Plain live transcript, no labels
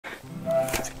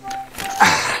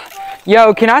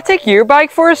Yo, can I take your bike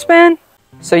for a spin?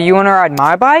 So you want to ride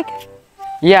my bike?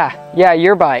 Yeah,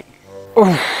 your bike.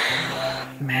 Oof,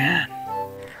 man.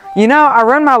 You know, I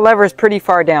run my levers pretty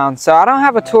far down, so I don't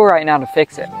have a tool right now to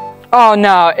fix it. Oh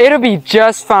no, it'll be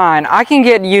just fine. I can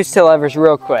get used to levers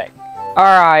real quick.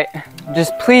 Alright,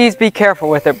 just please be careful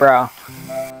with it, bro.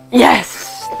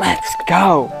 Yes, let's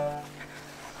go.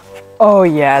 Oh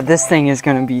yeah, this thing is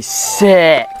gonna be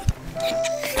sick.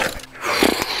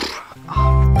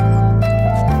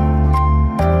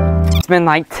 It's been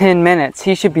like 10 minutes.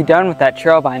 He should be done with that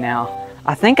trail by now.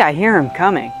 I think I hear him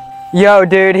coming. Yo,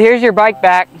 dude, here's your bike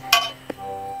back.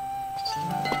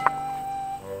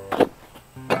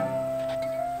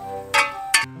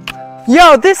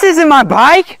 Yo, this isn't my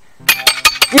bike!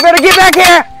 You better get back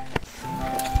here!